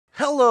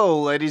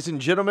Hello, ladies and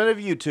gentlemen of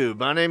YouTube.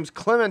 My name's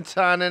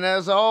Clementine, and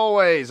as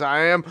always, I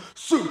am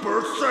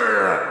Super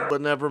Saiyan. But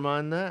never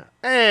mind that.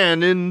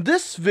 And in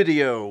this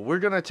video, we're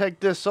gonna take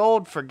this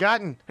old,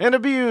 forgotten, and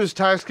abused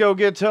Teisco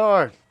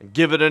guitar and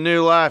give it a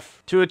new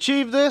life. To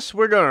achieve this,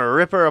 we're gonna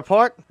rip her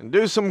apart and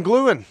do some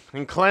gluing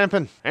and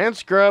clamping and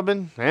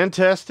scrubbing and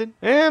testing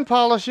and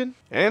polishing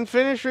and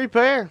finish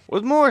repair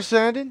with more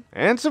sanding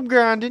and some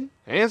grinding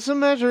and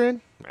some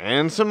measuring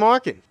and some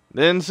marking,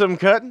 then some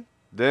cutting,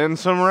 then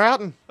some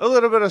routing, a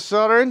little bit of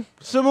soldering,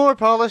 some more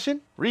polishing,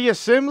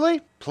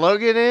 reassembly,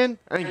 plug it in,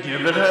 and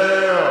give it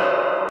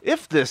hell.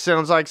 If this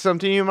sounds like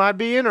something you might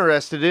be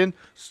interested in,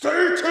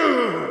 stay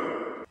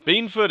tuned.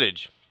 Bean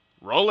footage.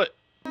 Roll it.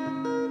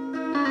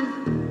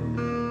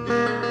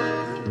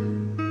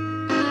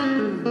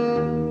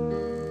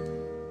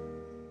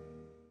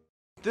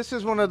 This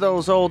is one of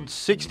those old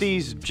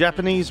 60s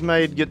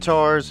Japanese-made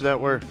guitars that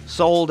were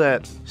sold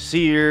at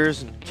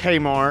Sears and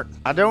Kmart.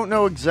 I don't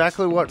know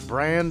exactly what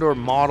brand or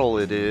model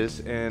it is,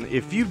 and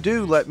if you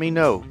do, let me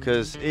know,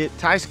 because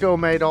Teisco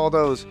made all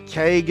those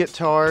K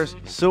guitars,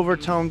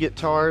 Silvertone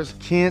guitars,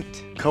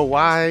 Kent,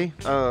 Kawai,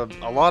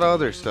 a lot of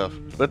other stuff.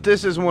 But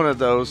this is one of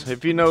those.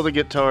 If you know the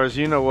guitars,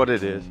 you know what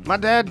it is. My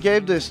dad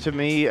gave this to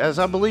me as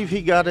I believe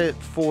he got it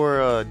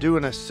for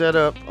doing a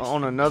setup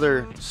on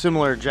another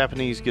similar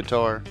Japanese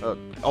guitar,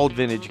 old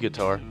vintage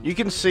guitar. You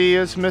can see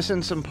it's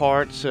missing some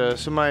parts.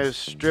 Somebody has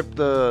stripped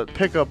the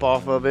pickup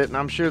off of it, and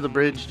I'm sure the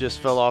bridge just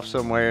fell off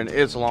somewhere and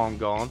it's long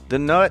gone. The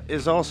nut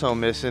is also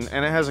missing,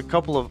 and it has a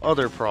couple of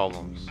other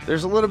problems.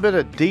 There's a little bit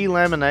of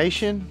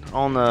delamination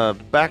on the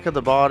back of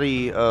the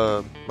body,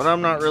 but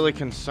I'm not really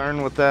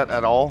concerned with that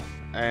at all.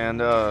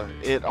 And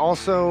it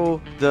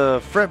also,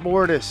 the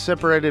fretboard is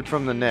separated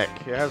from the neck.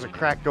 It has a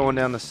crack going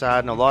down the side,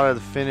 and a lot of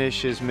the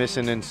finish is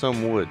missing in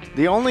some wood.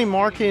 The only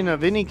marking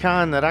of any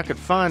kind that I could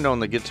find on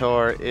the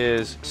guitar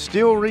is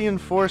steel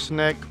reinforced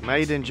neck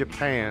made in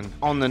Japan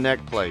on the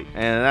neck plate,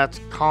 and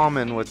that's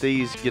common with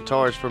these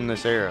guitars from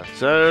this era,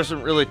 so that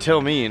doesn't really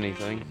tell me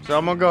anything. So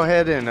I'm gonna go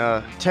ahead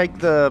and take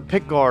the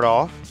pick guard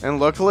off, and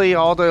luckily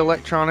all the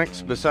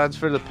electronics besides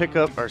for the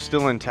pickup are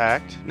still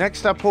intact.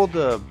 Next, I pulled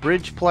the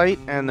bridge plate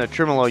and the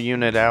tremolo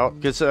unit out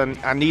because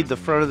I need the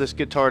front of this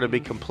guitar to be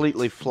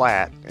completely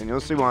flat, and you'll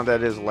see why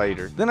that is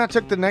later. Then I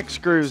took the neck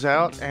screws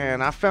out,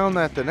 and I found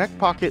that the neck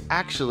pocket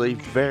actually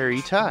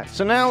very tight.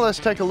 So now let's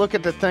take a look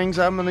at the things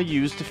I'm going to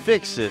use to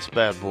fix this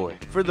bad boy.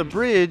 For the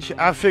bridge,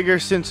 I figure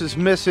since it's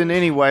missing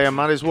anyway, I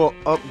might as well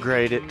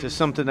upgrade it to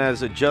something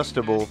as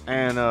adjustable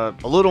and a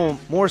little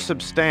more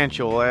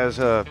substantial, as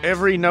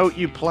every note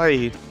you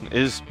play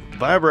is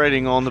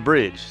vibrating on the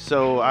bridge.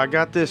 So I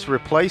got this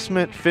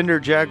replacement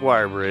Fender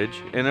Jaguar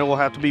bridge, and it will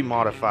have to be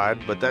modified,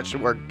 but that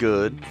should work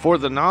good. For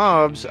the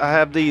knobs, I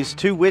have these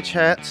two witch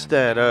hats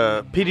that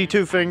PD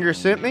Two Finger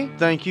sent me.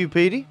 Thank you,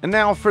 PD. And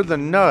now for the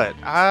nut,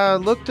 I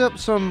looked up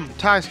some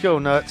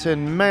Teisco nuts,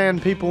 and man,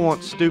 people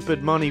want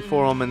stupid money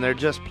for them, and they're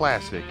just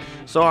plastic.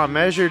 So I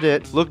measured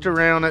it, looked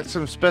around at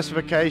some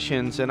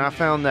specifications, and I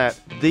found that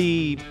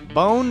the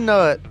bone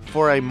nut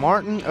for a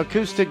Martin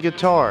acoustic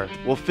guitar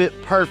will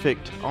fit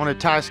perfect on a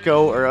Teisco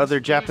or other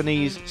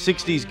Japanese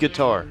 60s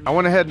guitar. I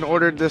went ahead and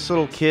ordered this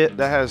little kit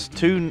that has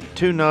two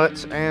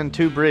nuts and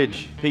two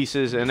bridge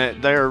pieces, and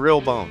they're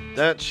real bone.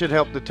 That should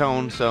help the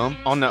tone some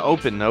on the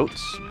open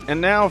notes. And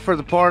now for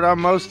the part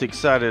I'm most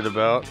excited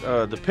about,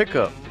 the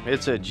pickup.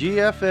 It's a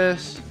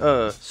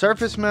GFS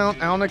surface mount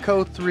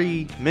Alnico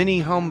 3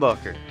 mini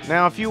humbucker.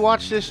 Now if you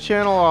watch this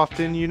channel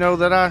often, you know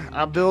that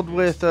I build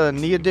with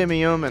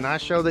neodymium, and I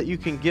show that you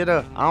can get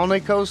a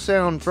Alnico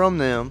sound from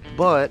them,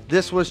 but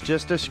this was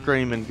just a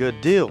screaming good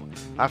deal.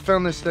 I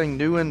found this thing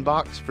new in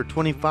box for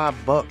 25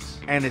 bucks,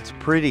 and it's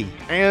pretty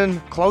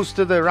and close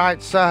to the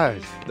right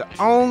size. The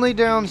only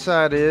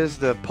downside is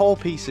the pole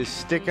pieces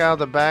stick out of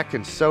the back,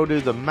 and so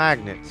do the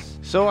magnets.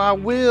 So I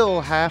will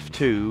have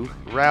to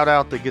route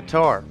out the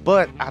guitar,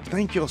 but I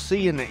think you'll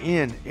see in the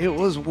end it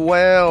was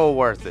well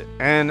worth it.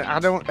 And I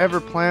don't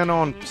ever plan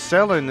on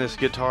selling this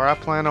guitar, I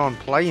plan on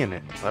playing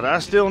it. But I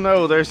still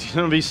know there's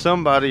gonna be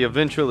somebody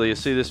eventually to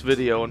see this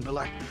video and be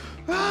like,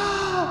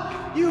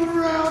 "Ah, you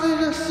routed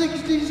a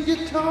 60s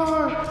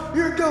guitar,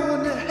 you're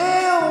going to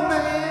hell,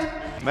 man."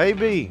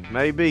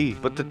 Maybe,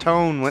 but the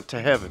tone went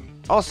to heaven.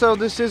 Also,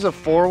 this is a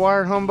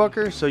 4-wire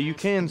humbucker, so you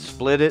can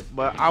split it,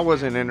 but I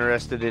wasn't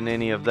interested in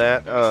any of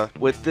that.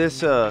 With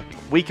this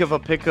week of a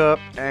pickup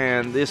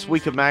and this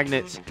week of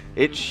magnets,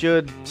 it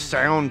should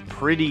sound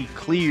pretty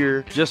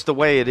clear just the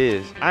way it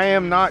is. I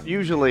am not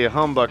usually a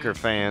humbucker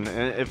fan,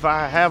 and if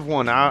I have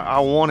one, I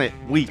want it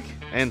weak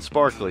and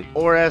sparkly.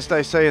 Or as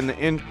they say in the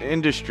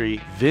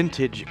industry,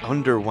 vintage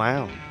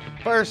underwound.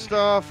 First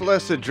off,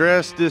 let's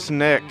address this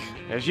neck.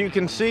 As you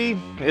can see,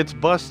 it's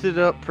busted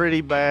up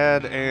pretty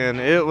bad, and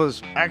it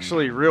was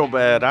actually real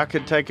bad. I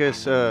could take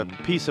this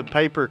piece of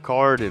paper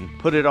card and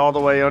put it all the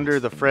way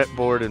under the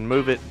fretboard and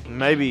move it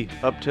maybe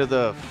up to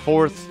the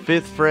 4th,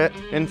 5th fret.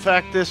 In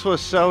fact, this was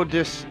so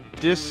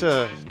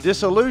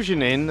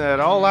disillusioning that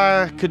all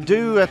I could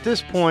do at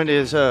this point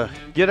is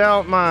get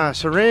out my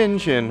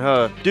syringe and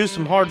do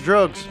some hard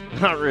drugs.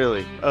 Not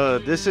really.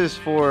 This is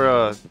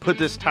for put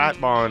this tight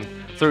bond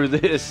through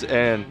this,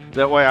 and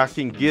that way I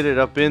can get it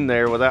up in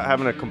there without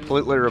having to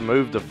completely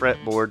remove the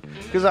fretboard,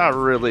 because I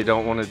really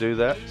don't want to do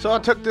that. So I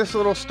took this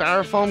little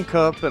styrofoam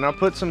cup and I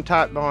put some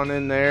tight bond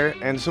in there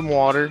and some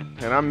water,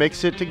 and I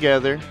mix it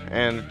together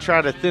and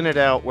try to thin it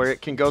out where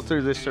it can go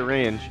through this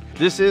syringe.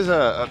 This is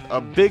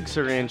a big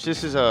syringe.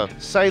 This is a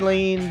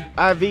saline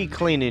IV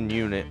cleaning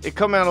unit. It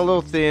come out a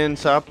little thin,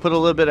 so I put a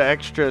little bit of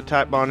extra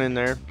tight bond in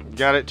there.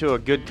 Got it to a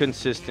good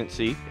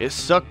consistency. It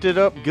sucked it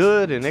up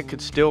good and it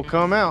could still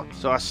come out.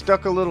 So I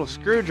stuck a little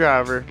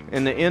screwdriver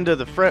in the end of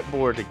the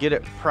fretboard to get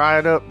it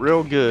pried up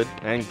real good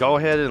and go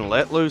ahead and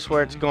let loose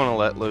where it's gonna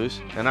let loose.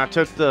 And I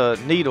took the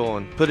needle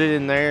and put it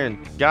in there and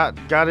got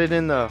it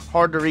in the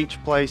hard to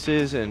reach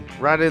places and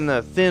right in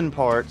the thin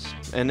parts.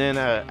 And then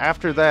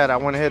after that, I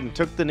went ahead and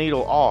took the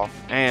needle off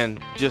and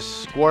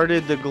just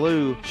squirted the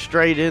glue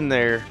straight in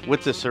there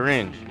with the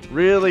syringe.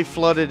 Really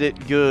flooded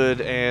it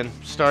good and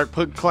start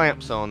putting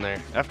clamps on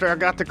there. After I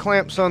got the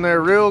clamps on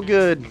there real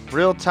good,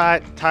 real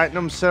tight, tightened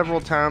them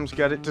several times,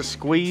 got it to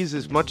squeeze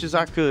as much as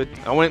I could.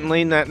 I went and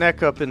leaned that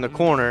neck up in the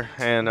corner,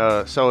 and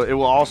so it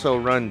will also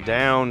run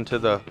down to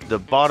the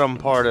bottom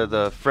part of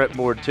the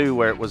fretboard too,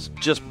 where it was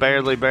just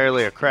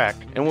barely a crack.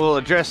 And we'll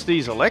address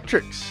these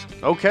electrics.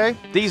 Okay,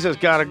 these has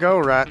got to go,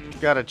 right?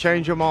 Got to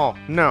change them all.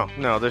 No,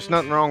 there's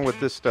nothing wrong with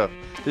this stuff.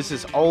 This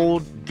is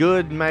old,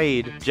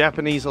 good-made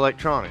Japanese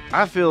electronics.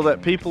 I feel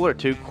that people are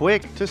too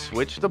quick to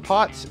switch the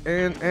pots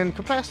and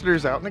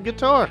capacitors out in the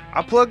guitar.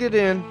 I plug it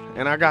in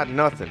and I got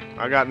nothing.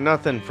 I got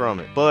nothing from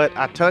it. But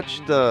I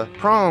touched the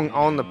prong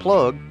on the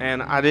plug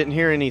and I didn't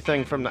hear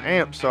anything from the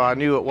amp, so I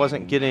knew it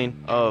wasn't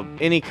getting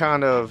any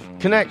kind of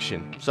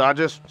connection. So I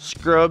just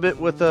scrub it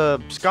with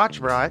a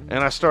Scotch-Brite and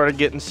I started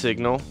getting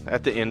signal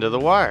at the end of the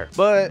wire.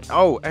 But,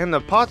 oh, and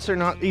the pots are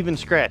not even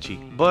scratchy.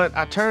 But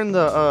I turned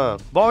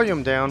the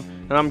volume down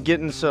and I'm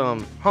getting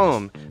some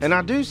hum. And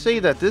I do see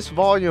that this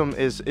volume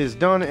is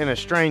done in a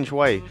strange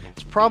way.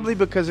 It's probably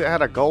because it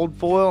had a gold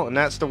foil and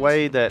that's the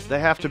way that they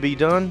have to be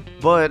done.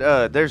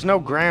 But there's no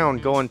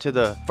ground going to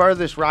the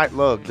furthest right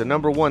lug, the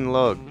number 1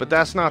 lug. But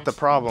that's not the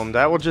problem.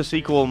 That will just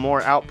equal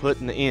more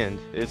output in the end.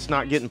 It's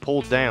not getting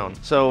pulled down.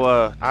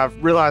 So I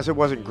realized it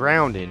wasn't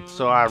grounding.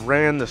 So I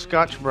ran the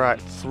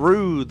Scotch-Brite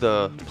through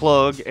the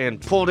plug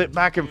and pulled it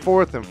back and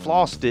forth and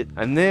flossed it.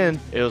 And then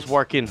it was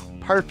working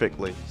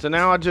perfectly. So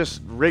now I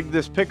just rigged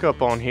this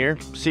pickup on here,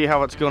 see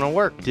how it's gonna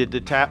work. Did the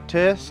tap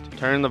test,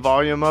 turn the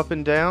volume up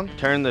and down,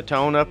 turn the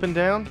tone up and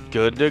down,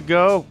 good to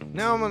go.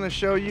 Now I'm gonna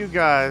show you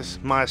guys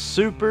my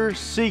super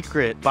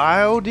secret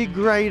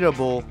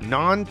biodegradable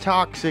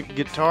non-toxic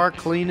guitar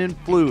cleaning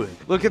fluid.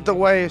 Look at the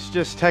way it's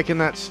just taking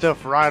that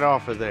stuff right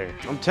off of there.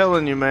 I'm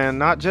telling you, man,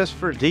 not just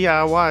for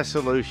DIY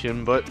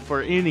solution, but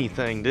for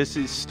anything,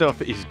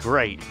 stuff is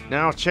great.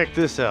 Now check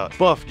this out,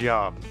 buff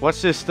job.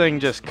 Watch this thing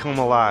just come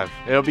alive.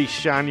 It'll be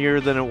shinier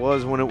than it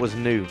was when it was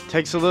new.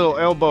 Takes a little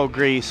elbow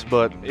grease,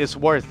 but it's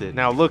worth it.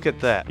 Now look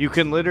at that. You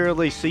can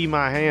literally see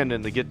my hand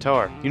in the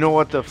guitar. You know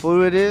what the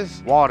fluid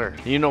is? Water.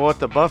 You know what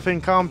the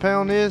buffing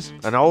compound is?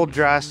 An old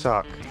dry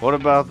sock. What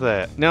about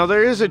that? Now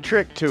there is a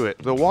trick to it.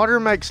 The water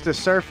makes the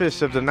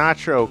surface of the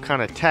nitro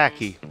kind of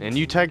tacky, and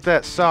you take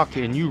that sock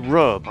and you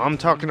rub. I'm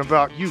talking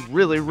about you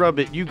really rub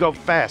it. You go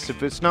fast.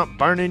 If it's not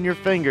burning your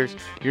fingers,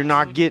 you're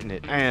not getting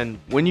it. And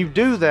when you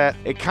do that,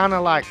 it kind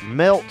of like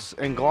melts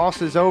and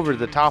glosses over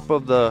the top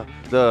of the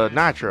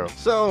nitro.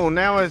 So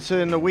now it's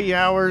in the wee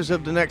hours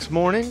of the next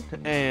morning,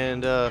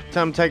 and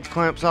time to take the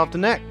clamps off the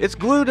neck. It's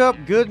glued up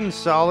good and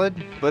solid,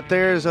 but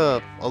there's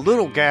a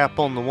little gap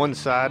on the one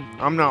side.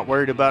 I'm not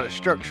worried about it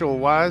structural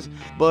wise,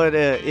 but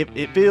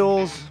it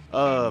feels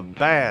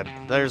bad.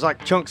 There's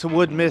like chunks of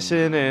wood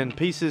missing and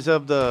pieces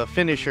of the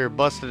finisher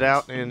busted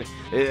out, and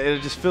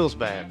it just feels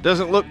bad.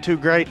 Doesn't look too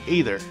great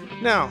either.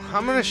 Now,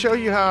 I'm going to show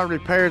you how I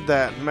repaired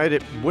that and made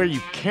it where you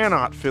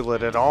cannot feel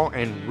it at all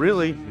and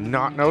really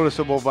not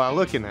noticeable by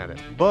looking at it.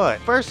 But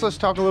first, let's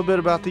talk a little bit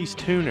about these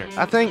tuners.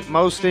 I think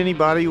most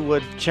anybody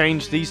would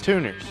change these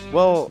tuners.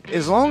 Well,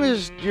 as long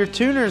as your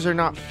tuners are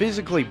not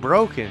physically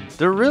broken,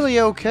 they're really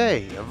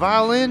okay. A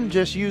violin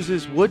just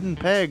uses wooden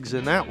pegs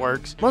and that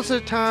works. Most of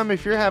the time,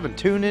 if you're having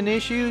tuning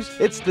issues,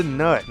 it's the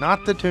nut,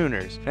 not the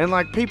tuners. And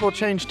like people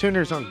change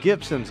tuners on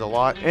Gibsons a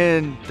lot,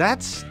 and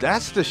that's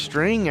the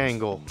string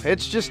angle.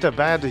 It's just a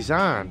bad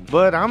design.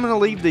 But I'm gonna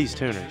leave these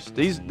tuners.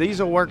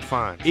 These will work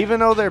fine. Even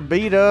though they're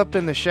beat up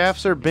and the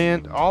shafts are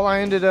bent, all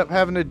I ended up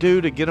having to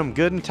do to get them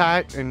good and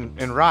tight and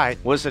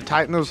right was to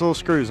tighten those little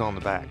screws on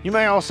the back. You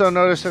may also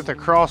notice that the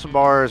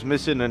crossbar is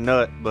missing a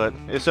nut, but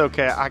it's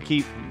okay. I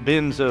keep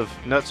bins of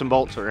nuts and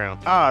bolts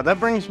around. That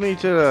brings me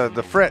to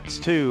the frets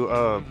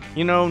too.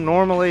 You know,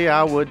 normally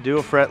I would do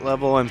a fret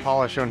level and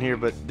polish on here,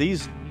 but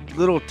these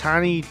little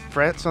tiny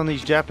frets on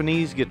these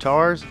Japanese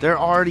guitars, they're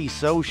already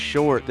so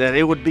short that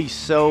it would be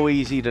so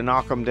easy to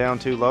knock them down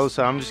too low.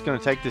 So I'm just going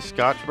to take this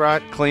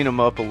Scotch-Brite, clean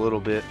them up a little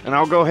bit, and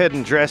I'll go ahead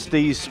and dress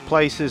these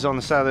places on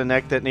the side of the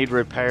neck that need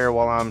repair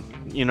while I'm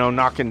you know,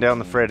 knocking down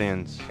the fret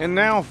ends. And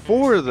now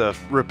for the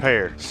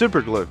repair,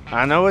 super glue.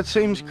 I know it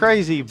seems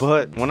crazy,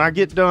 but when I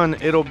get done,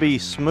 it'll be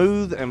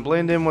smooth and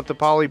blend in with the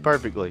poly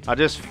perfectly. I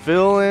just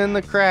fill in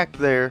the crack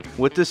there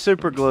with the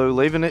super glue,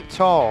 leaving it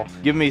tall,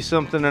 give me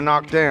something to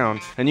knock down.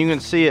 And you can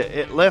see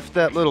it left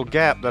that little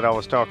gap that I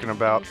was talking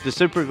about. The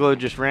super glue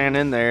just ran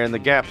in there and the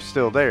gap's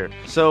still there.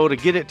 So to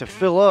get it to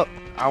fill up,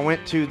 I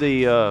went to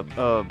the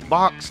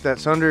box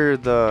that's under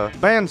the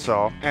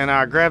bandsaw and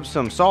I grabbed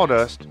some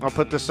sawdust. I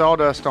put the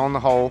sawdust on the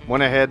hole,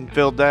 went ahead and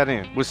filled that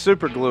in with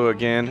super glue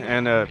again,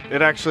 and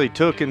it actually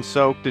took and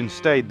soaked and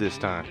stayed this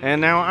time.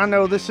 And now I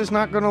know this is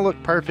not going to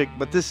look perfect,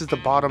 but this is the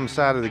bottom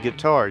side of the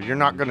guitar. You're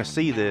not going to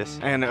see this,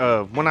 and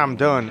when I'm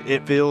done,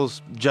 it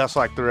feels just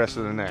like the rest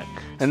of the neck.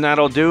 And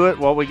that'll do it.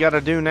 What we got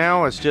to do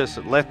now is just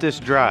let this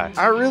dry.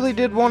 I really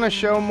did want to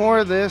show more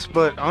of this,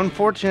 but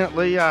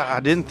unfortunately I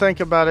didn't think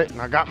about it and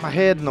I got my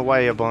head in the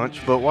way a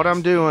bunch. But what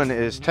I'm doing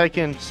is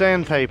taking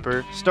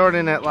sandpaper,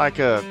 starting at like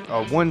a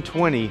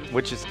 120,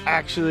 which is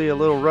actually a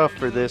little rough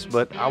for this,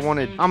 but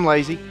I'm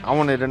lazy. I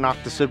wanted to knock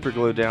the super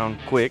glue down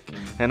quick,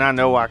 and I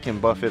know I can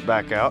buff it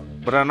back out.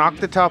 But I knocked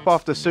the top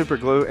off the super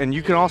glue, and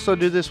you can also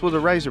do this with a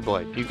razor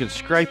blade. You can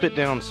scrape it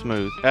down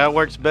smooth. That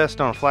works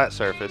best on a flat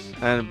surface.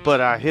 But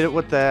I hit it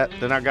with that,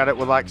 then I got it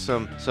with like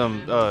some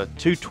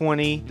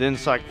 220, then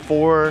it's like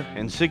 4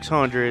 and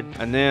 600,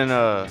 and then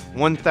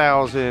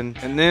 1000,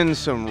 and then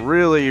some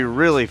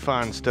really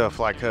fine stuff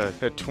like a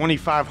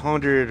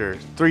 2500 or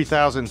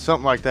 3000,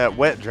 something like that,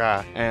 wet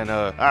dry. And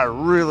I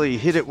really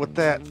hit it with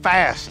that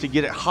fast to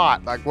get it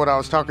hot, like what I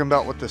was talking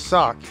about with the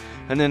sock.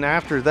 And then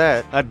after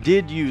that, I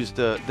did use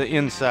the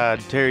inside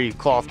terry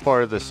cloth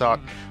part of the sock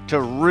to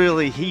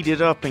really heat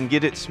it up and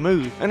get it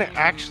smooth, and it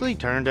actually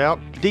turned out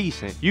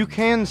decent. You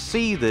can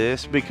see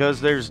this because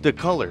there's the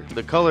color.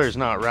 The color is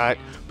not right,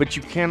 but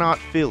you cannot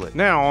feel it.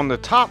 Now on the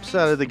top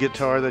side of the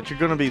guitar that you're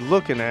going to be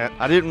looking at,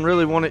 I didn't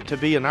really want it to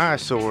be an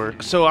eyesore,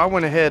 so I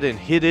went ahead and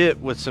hit it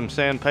with some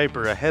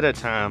sandpaper ahead of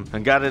time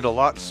and got it a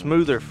lot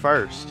smoother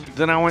first.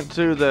 Then I went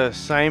through the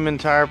same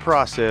entire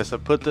process. I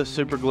put the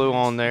super glue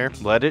on there,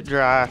 let it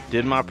dry,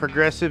 did my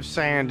progressive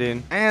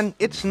sanding, and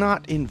it's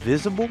not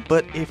invisible,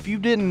 but if you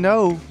didn't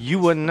know, you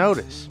wouldn't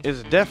notice.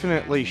 It's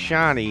definitely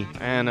shiny,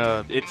 and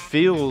it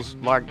feels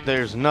like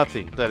there's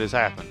nothing that has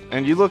happened.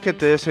 And you look at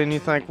this and you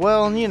think,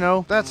 well, you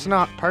know, that's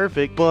not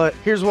perfect, but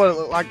here's what it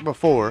looked like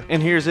before,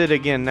 and here's it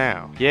again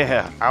now.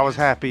 Yeah, I was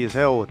happy as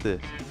hell with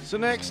this. So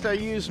next I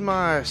used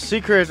my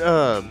secret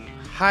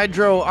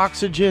hydro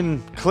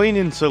oxygen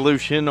cleaning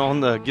solution on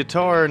the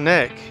guitar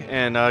neck,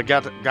 and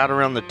got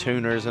around the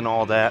tuners and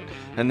all that,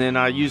 and then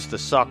I used the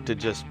sock to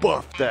just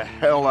buff the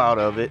hell out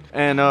of it.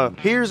 And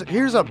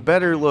here's a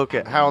better look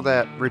at how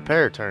that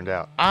repair turned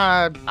out.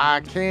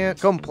 I can't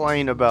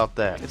complain about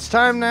that. It's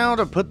time now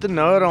to put the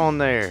nut on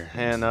there,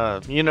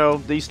 and you know,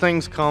 these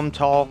things come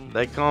tall,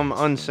 they come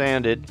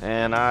unsanded,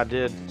 and I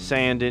did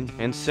sanding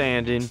and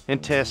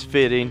test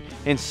fitting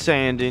and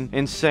sanding,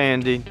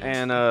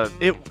 and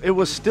it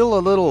was still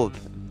a little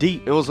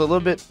deep. It was a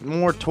little bit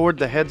more toward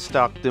the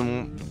headstock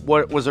than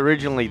what was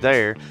originally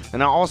there,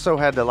 and I also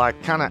had to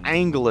like kind of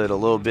angle it a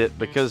little bit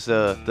because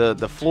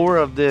the floor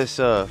of this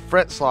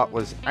fret slot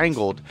was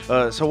angled.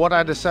 So what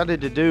I decided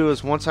to do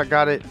is, once I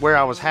got it where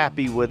I was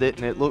happy with it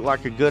and it looked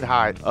like a good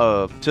height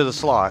to the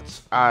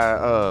slots,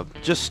 I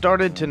just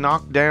started to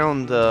knock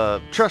down the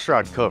truss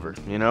rod cover,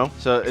 you know,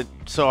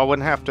 so I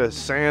wouldn't have to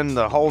sand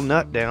the whole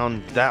nut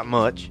down that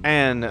much.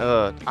 And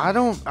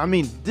I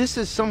mean, this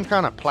is some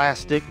kind of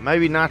plastic,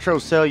 maybe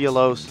nitrocellulose,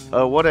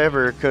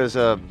 whatever, because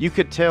you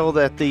could tell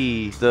that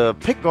the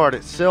pickguard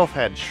itself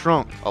had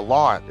shrunk a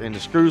lot and the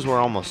screws were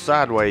almost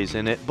sideways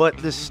in it. But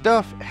this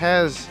stuff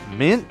has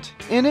mint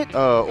in it,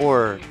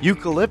 or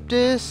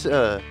eucalyptus.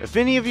 If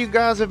any of you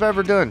guys have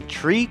ever done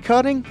tree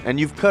cutting and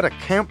you've cut a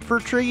camphor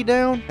tree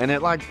down and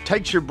it like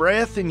takes your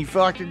breath and you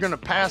feel like you're gonna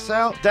pass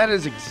out, that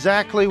is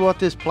exactly what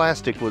this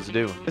plastic was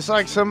doing. It's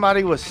like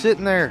somebody was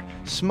sitting there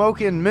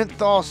smoking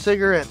menthol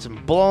cigarettes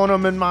and blowing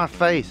them in my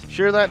face.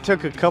 Sure, that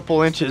took a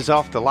couple inches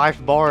off the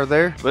life bar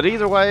there, but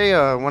either way,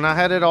 when I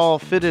had it all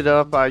fitted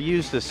up, I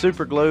used the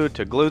super glue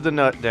to glue the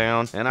nut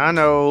down. And I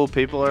know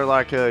people are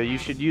like, you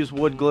should use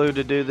wood glue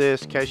to do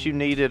this in case you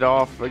need it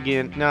off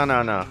again.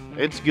 No,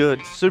 it's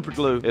good. Super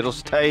glue, it'll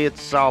stay,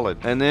 it's solid.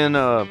 And then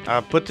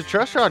I put the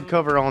truss rod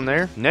cover on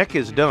there. Neck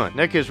is done,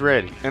 neck is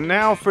ready. And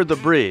now for the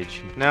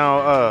bridge.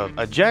 Now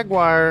a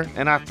Jaguar,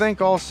 and I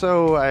think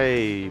also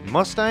a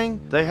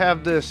Mustang, they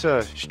have this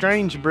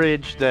strange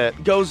bridge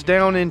that goes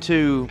down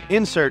into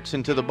inserts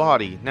into the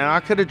body. Now I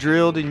could have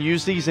drilled and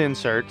used these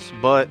inserts,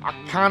 but I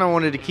kind of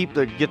wanted to keep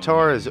the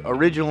guitar as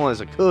original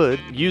as I could,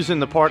 using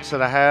the parts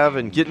that I have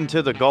and getting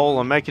to the goal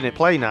of making it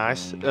play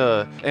nice.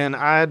 And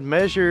I had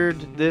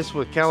measured this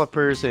with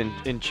calipers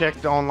and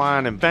checked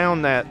online and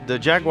found that the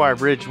Jaguar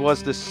bridge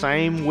was the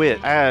same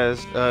width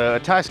as a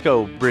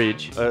Teisco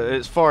bridge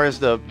as far as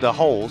the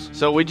holes.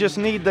 So we just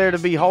need there to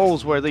be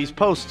holes where these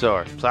posts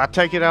are. So I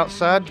take it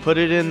outside, put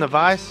it in the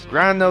vise,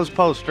 grind those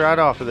posts right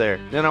off of there.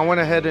 Then I went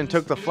ahead and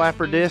took the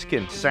flapper disc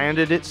and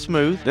sanded it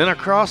smooth. Then I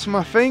crossed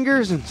my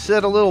fingers and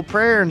said a little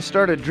prayer and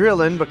started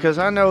drilling, because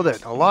I know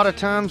that a lot of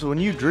times when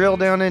you drill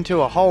down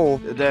into a hole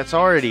that's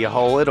already a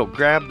hole, it'll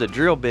grab the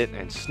drill bit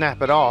and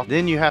snap it off.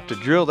 Then you have to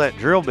drill that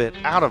drill bit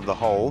out of the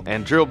hole,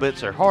 and drill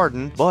bits are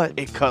hardened, but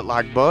it cut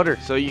like butter.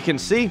 So you can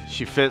see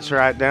she fits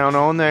right down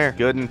on there,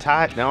 good and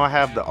tight. Now I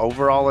have the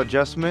overall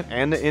adjustment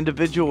and the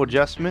individual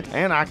adjustment,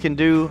 and I can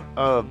do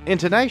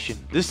intonation.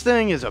 This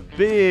thing is a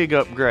big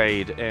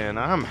upgrade, and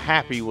I'm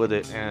happy with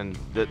it. And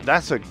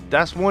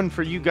that's one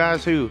for you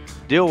guys who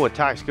deal with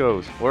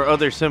Teiscos or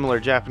other similar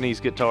Japanese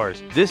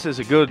guitars. This is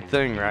a good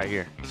thing right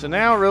here. So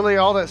now really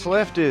all that's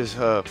left is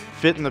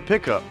fitting the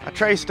pickup. I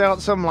traced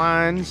out some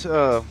lines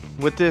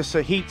with this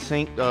heat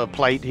sink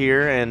plate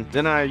here, and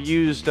then I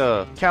used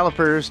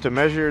calipers to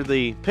measure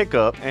the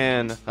pickup,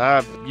 and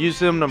I used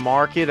them to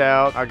mark it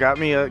out. I got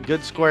me a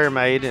good square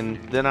made,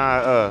 and then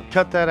I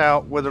cut that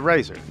out with a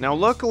razor. Now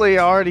luckily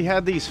I already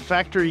had these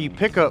factory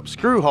pickup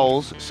screw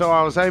holes, so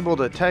I was able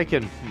to take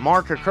and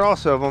mark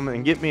across of them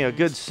and get me a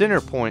good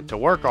center point to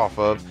work off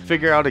of,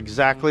 figure out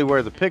exactly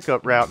where the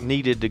pickup route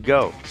needed to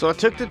go. So I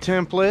took the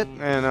template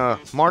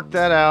and marked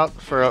that out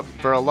for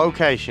a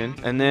location,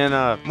 and then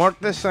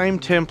marked the same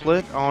template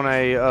on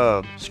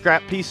a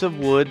scrap piece of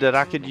wood that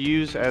I could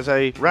use as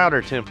a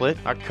router template.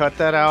 I cut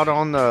that out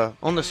on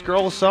the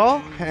scroll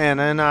saw, and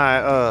then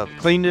I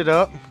cleaned it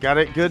up, got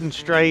it good and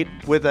straight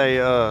with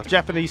a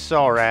Japanese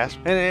saw rasp.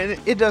 And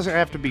it doesn't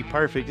have to be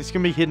perfect, it's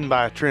gonna be hidden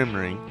by a trim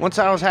ring. Once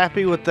I was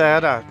happy with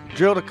that, I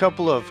drilled a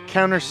couple of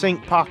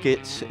countersink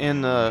pockets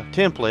in the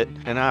template,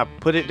 and I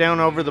put it down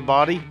over the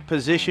body,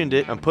 positioned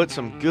it, and put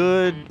some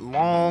good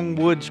long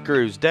wood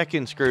screws,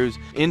 decking screws,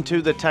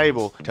 into the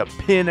table to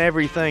pin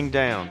everything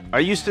down. I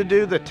used to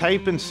do the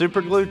tape and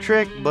super glue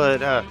trick,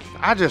 but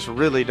I just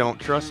really don't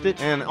trust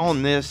it, and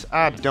on this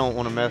I don't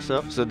want to mess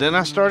up. So then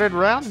I started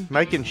routing,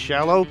 making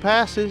shallow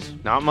passes.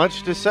 Not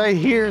much to say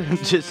here,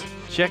 just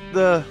check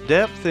the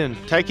depth and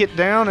take it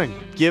down and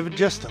give it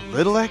just a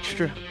little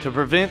extra to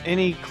prevent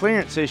any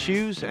clearance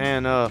issues,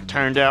 and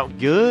turned out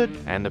good,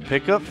 and the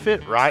pickup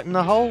fit right in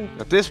the hole.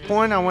 At this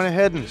point I went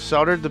ahead and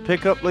soldered the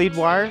pickup lead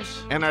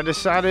wires, and I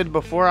decided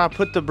before I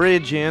put the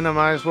bridge in I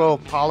might as well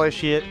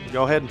polish it,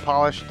 go ahead and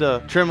polish the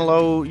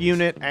tremolo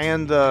unit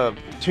and the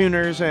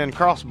tuners and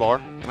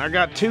crossbar. And I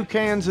got 2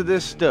 cans of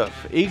this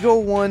stuff,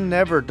 Eagle One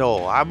Never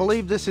Dull. I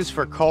believe this is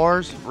for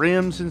cars,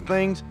 rims and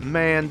things.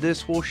 Man,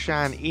 this will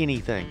shine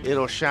anything.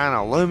 It'll shine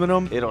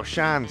aluminum, it'll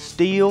shine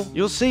steel.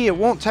 You'll see it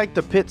won't take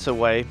the pits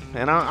away,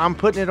 and I'm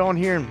putting it on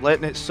here and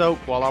letting it soak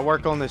while I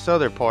work on this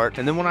other part,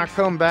 and then when I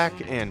come back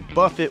and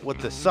buff it with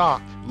the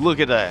sock, look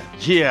at that.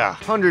 Yeah,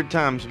 100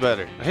 times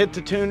better. I hit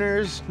the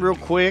tuners real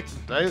quick.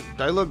 They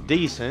look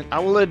decent. I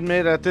will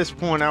admit at this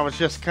point I was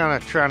just kind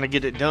of trying to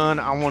get it done.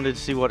 I wanted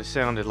to see what it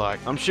sounded like.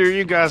 I'm sure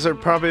you guys are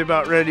probably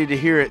about ready to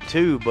hear it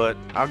too, but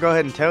I'll go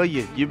ahead and tell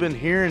you, you've been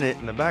hearing it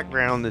in the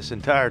background this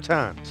entire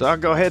time. So I'll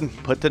go ahead and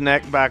put the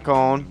neck back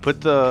on,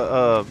 put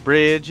the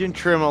bridge and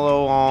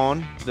tremolo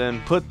on,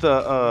 then put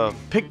the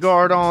pick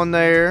guard on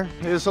there.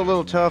 It's a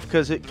little tough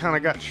because it kind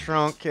of got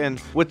shrunk,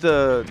 and with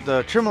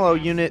the tremolo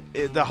unit,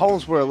 the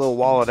holes were a little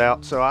walled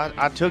out, so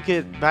I took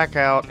it back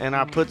out and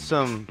I put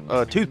some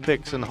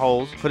toothpicks in the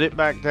holes, put it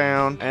back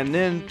down, and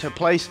then to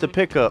place the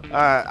pickup,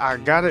 I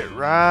got it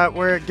right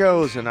where it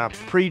goes, and I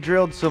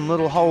pre-drilled some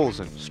little holes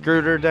and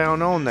screwed her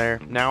down on there.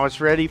 Now it's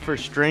ready for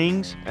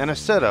strings and a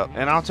setup,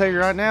 and I'll tell you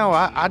right now,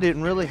 I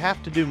didn't really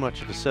have to do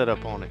much of a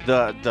setup on it.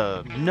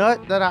 The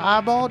nut that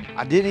I eyeballed,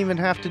 I didn't even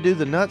have to do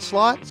the nut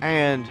slots,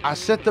 and I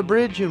set the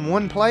bridge in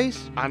one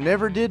place. I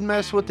never did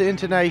mess with the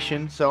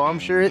intonation, so I'm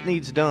sure it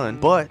needs done,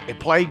 but it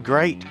played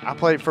great. I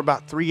played it for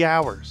about 3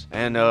 hours,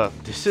 and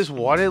this is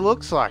what it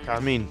looks like. I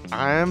mean,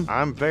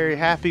 I'm very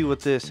happy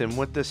with this, and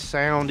with the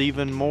sound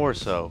even more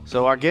so.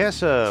 So I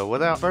guess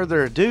without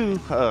further ado,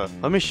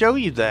 let me show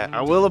you that.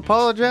 I will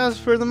apologize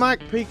for the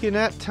mic peaking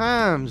at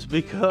times,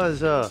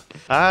 because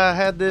I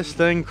had this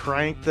thing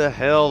cranked the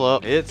hell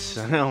up. It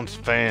sounds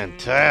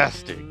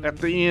fantastic. At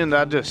the end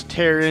I just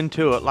tear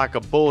into it like a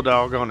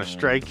bulldog on a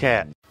stray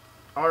cat.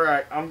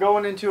 Alright, I'm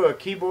going into a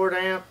keyboard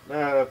amp,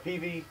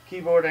 PV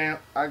keyboard amp.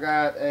 I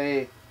got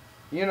a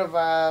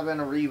Univibe and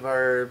a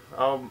reverb.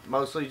 I'll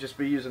mostly just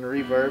be using a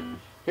reverb.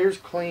 Here's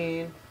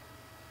clean.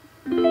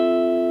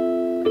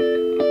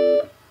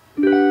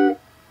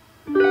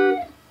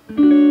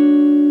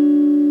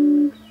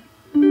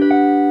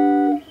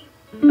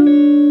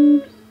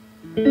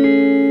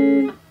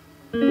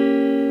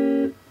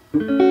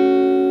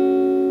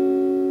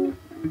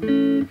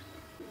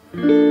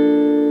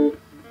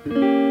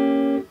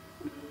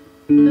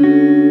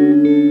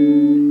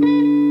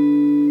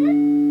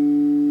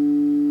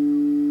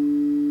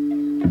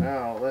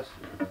 Now listen.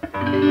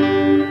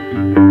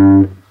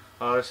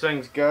 Oh, this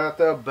thing's got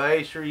the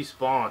bass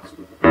response.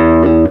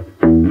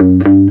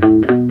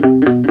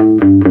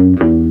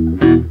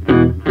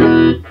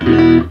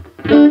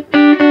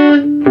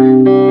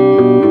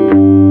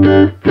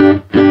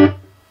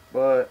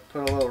 But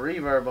put a little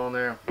reverb on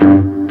there.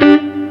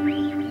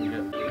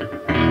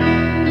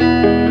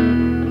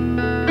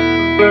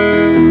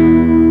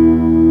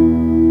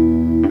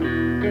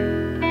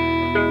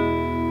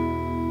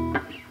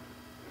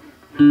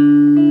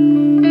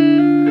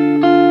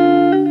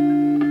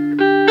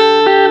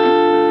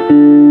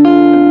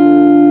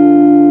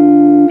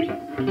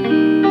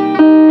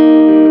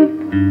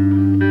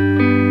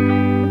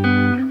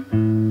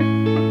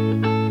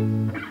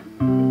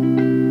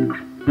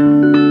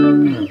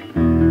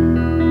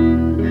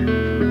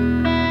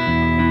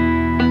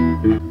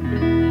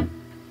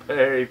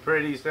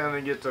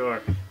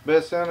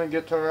 sounding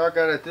guitar I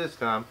got it this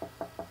time.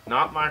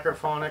 Not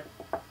microphonic.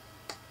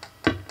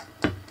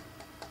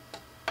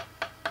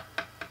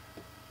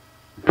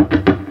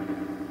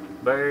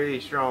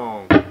 Very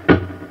strong.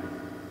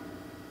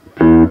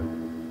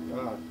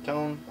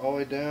 Tone all the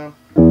way down.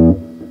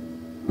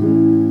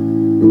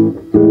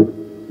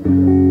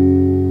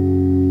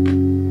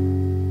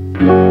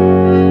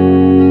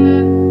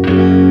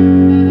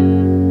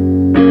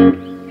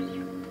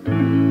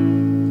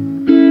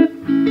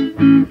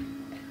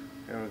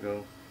 There we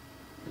go.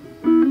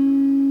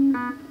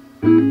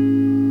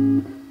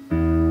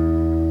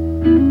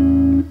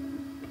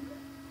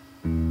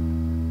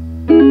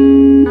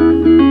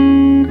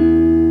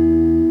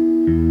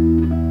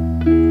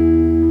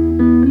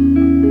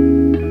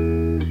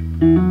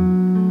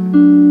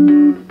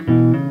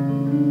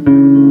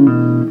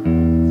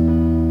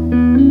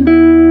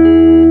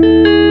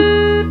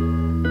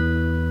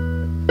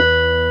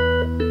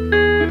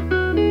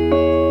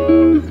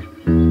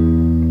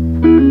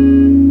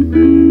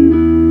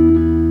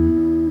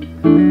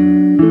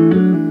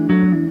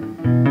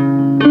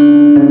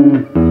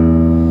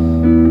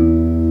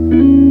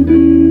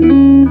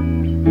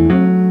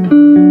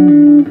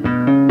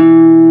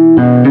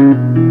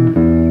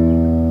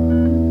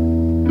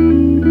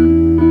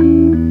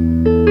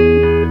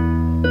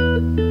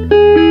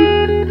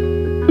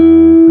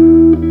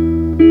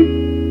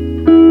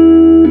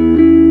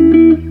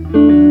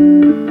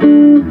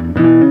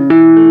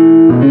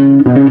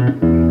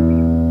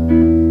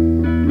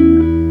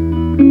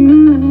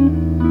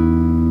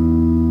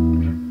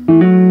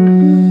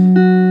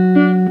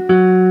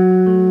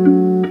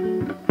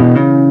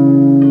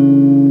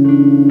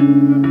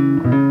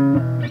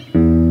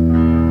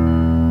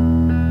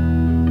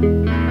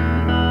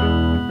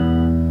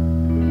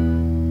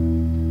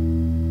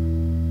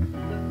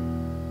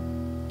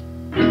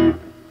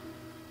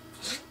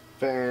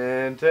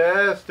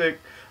 Fantastic.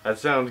 That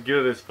sounds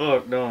good as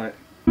fuck, don't it?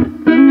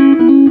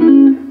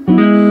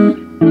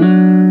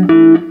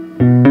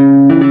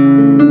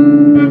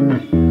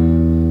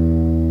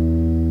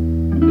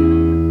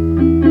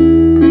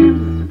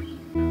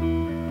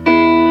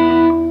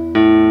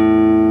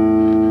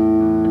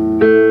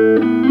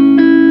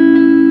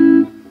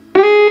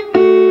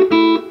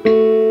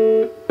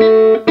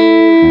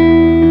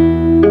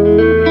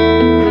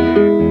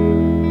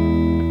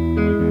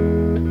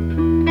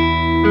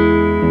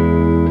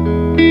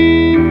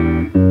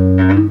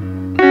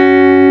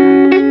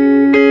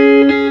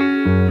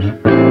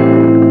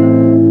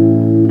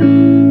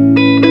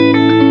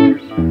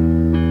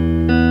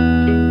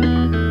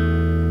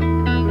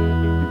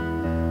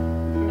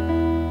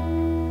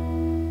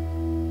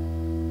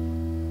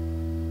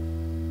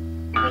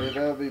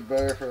 That would be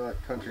better for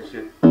like country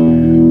shit.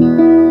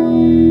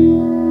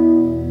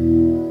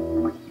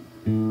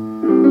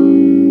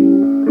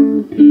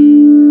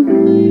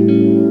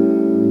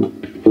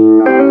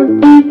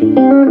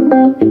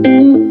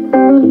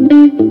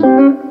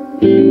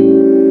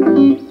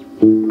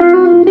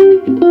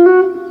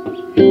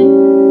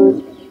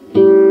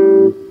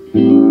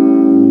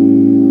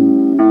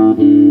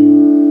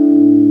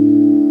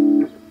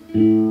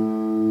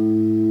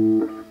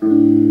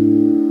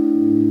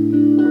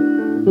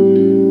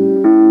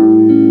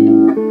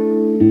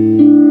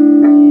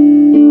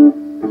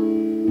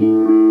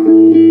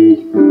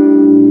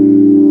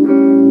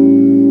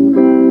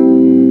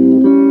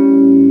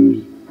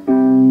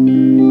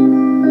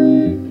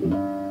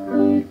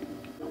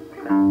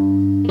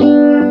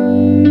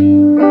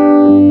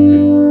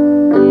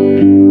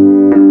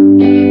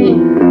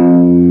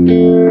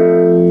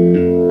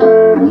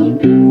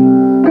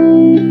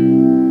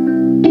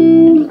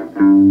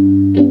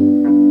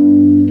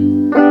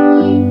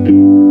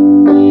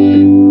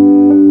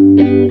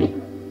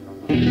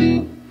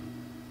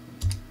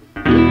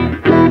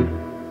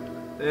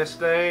 This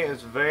thing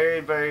is very,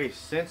 very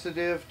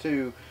sensitive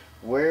to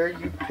where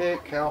you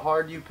pick, how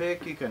hard you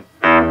pick. You can,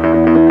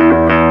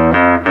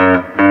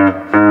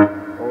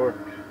 or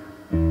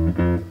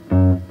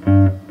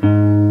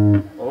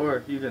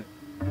you can,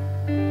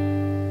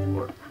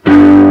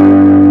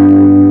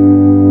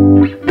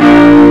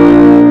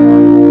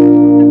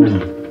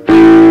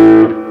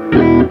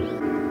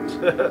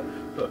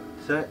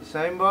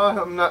 same boy.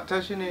 I'm not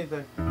touching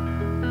anything.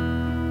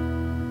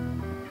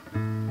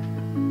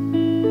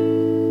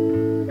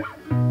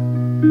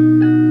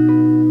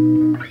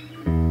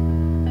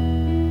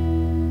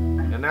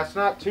 And that's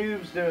not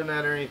tubes doing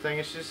that or anything,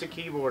 it's just a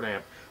keyboard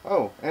amp.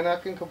 Oh, and I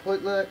can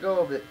completely let go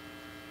of it.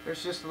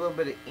 There's just a little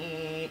bit of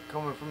ink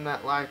coming from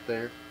that light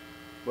there.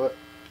 But,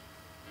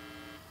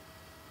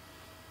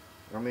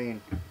 I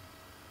mean,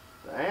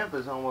 the amp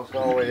is almost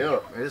all the way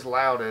up. It's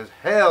loud as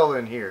hell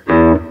in here.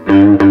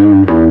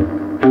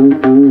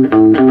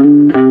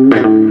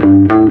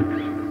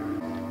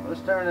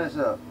 Let's turn this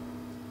up.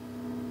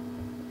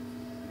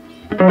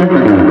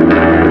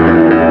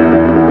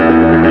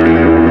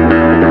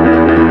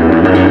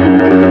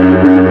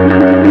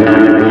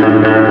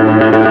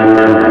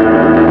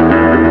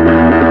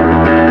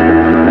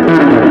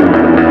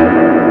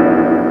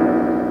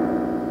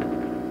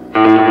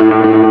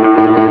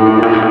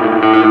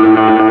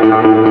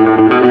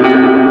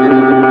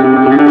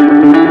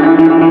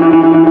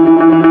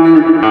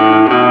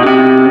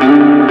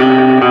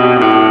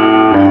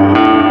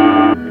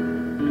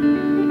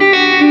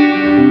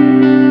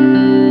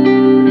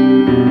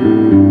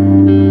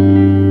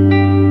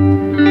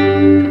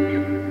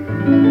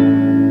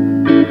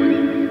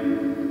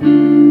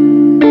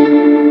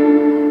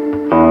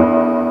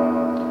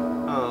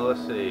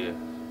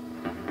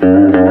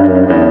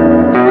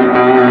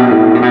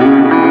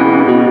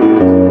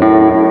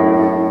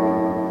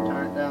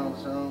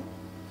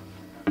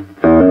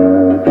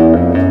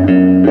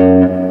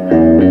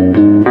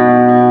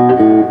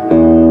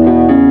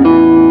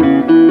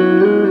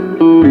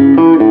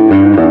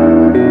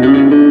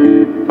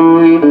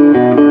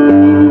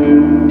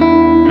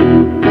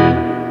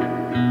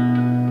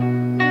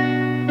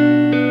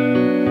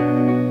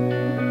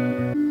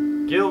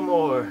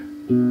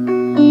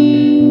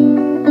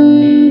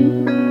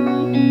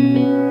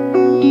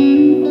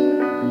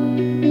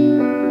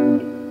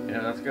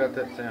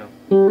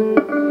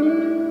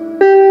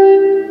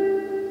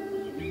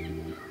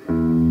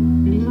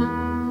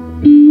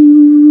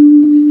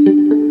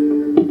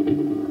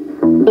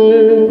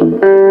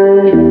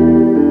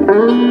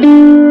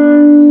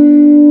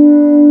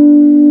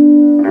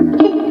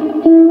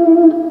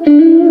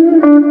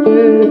 Well,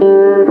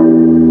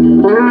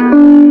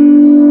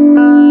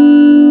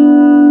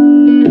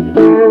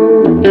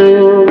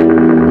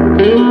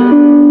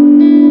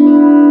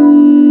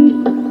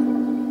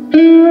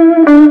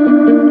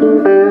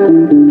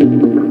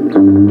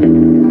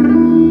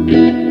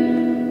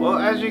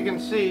 as you can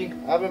see,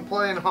 I've been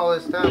playing all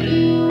this time.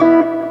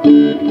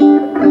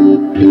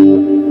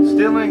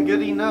 Still in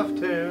good enough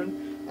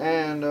tune,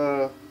 and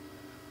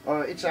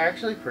it's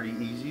actually pretty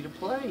easy to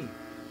play.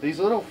 These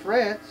little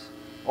frets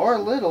are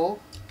little,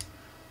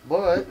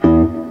 but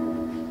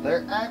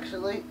they're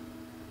actually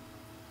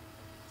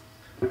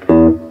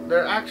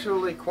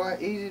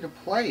quite easy to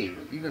play.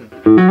 You can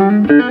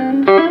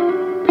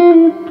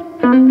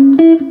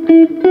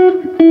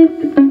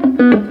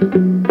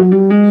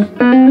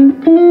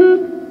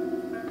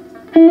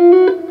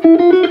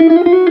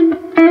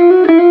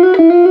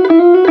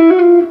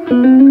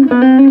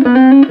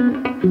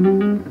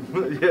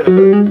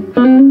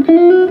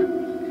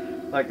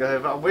like,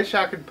 I wish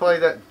I could play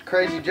that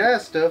crazy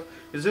jazz stuff.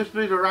 Is this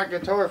be the right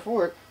guitar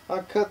for it?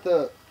 I'd cut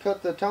the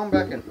tone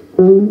back in.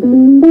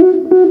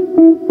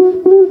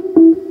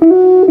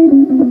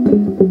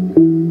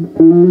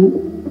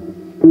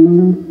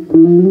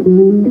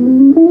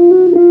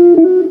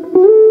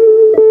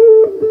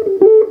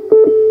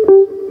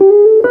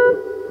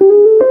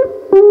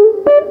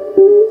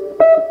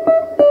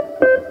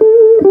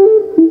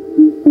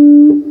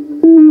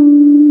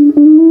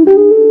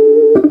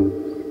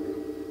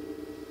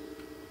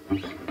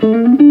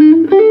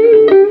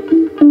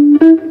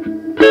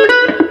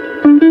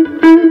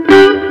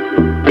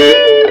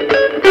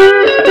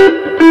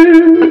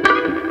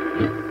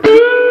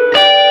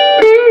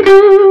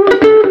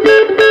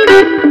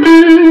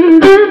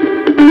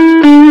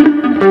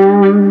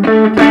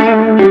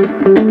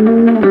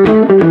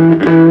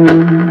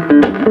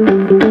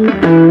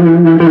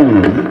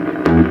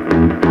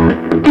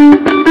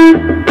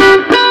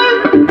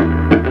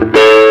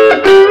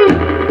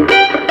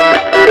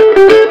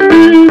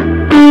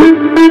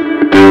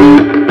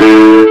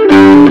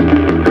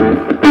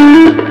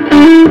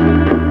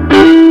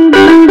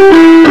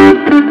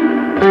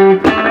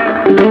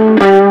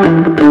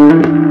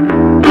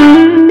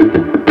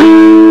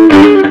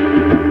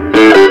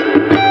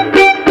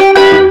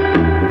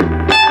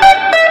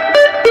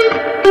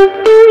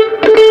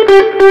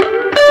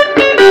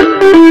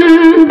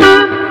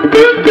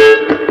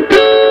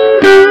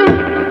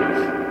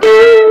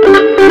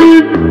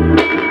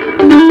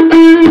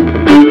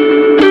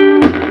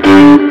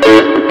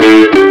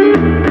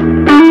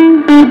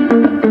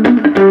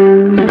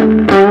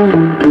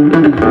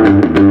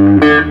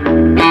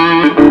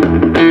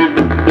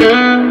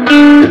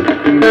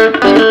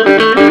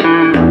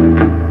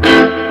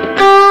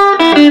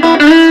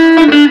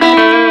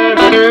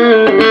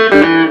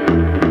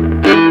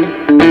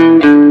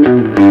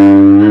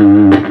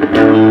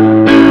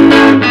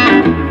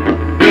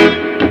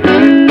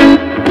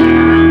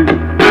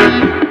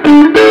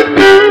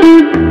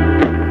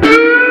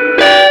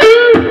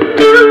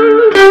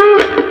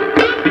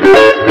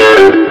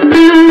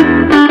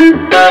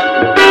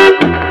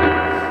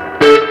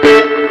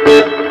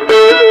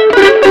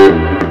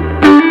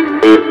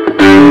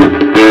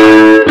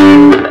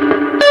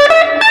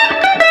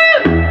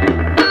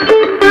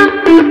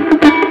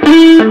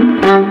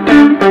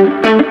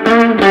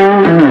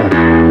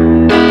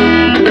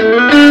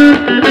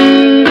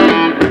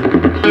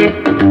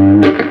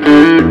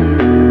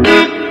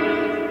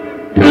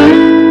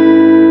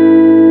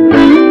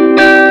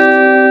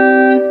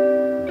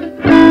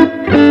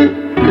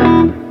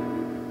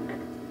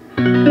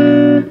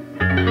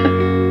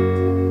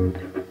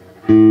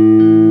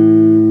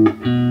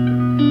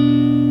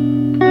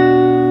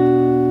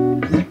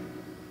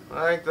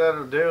 I think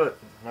that'll do it.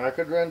 I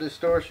could run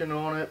distortion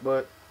on it,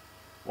 but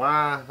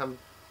why? I've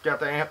got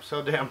the amp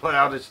so damn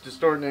loud it's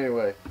distorting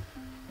anyway.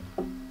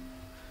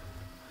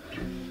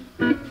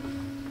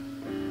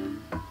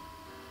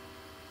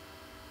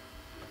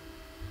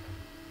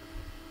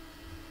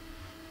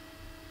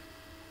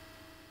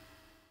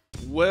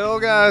 Well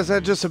guys,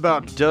 that just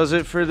about does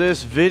it for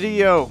this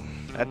video.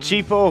 A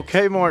cheap old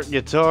Kmart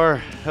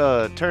guitar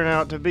turned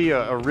out to be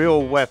a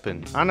real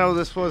weapon. I know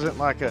this wasn't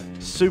like a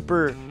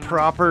super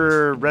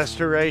proper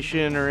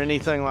restoration or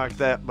anything like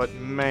that, but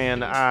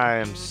man, I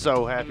am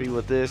so happy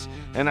with this,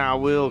 and I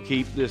will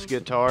keep this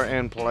guitar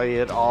and play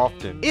it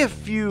often.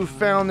 If you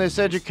found this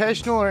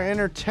educational or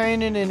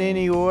entertaining in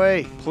any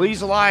way,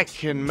 please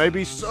like and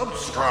maybe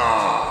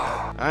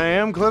subscribe. I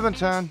am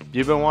Clementine.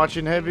 You've been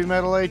watching Heavy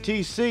Metal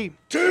ATC.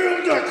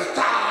 Till next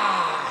time!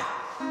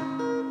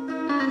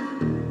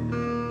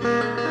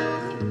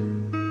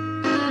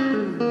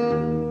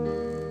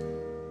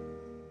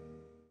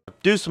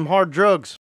 Do some hard drugs.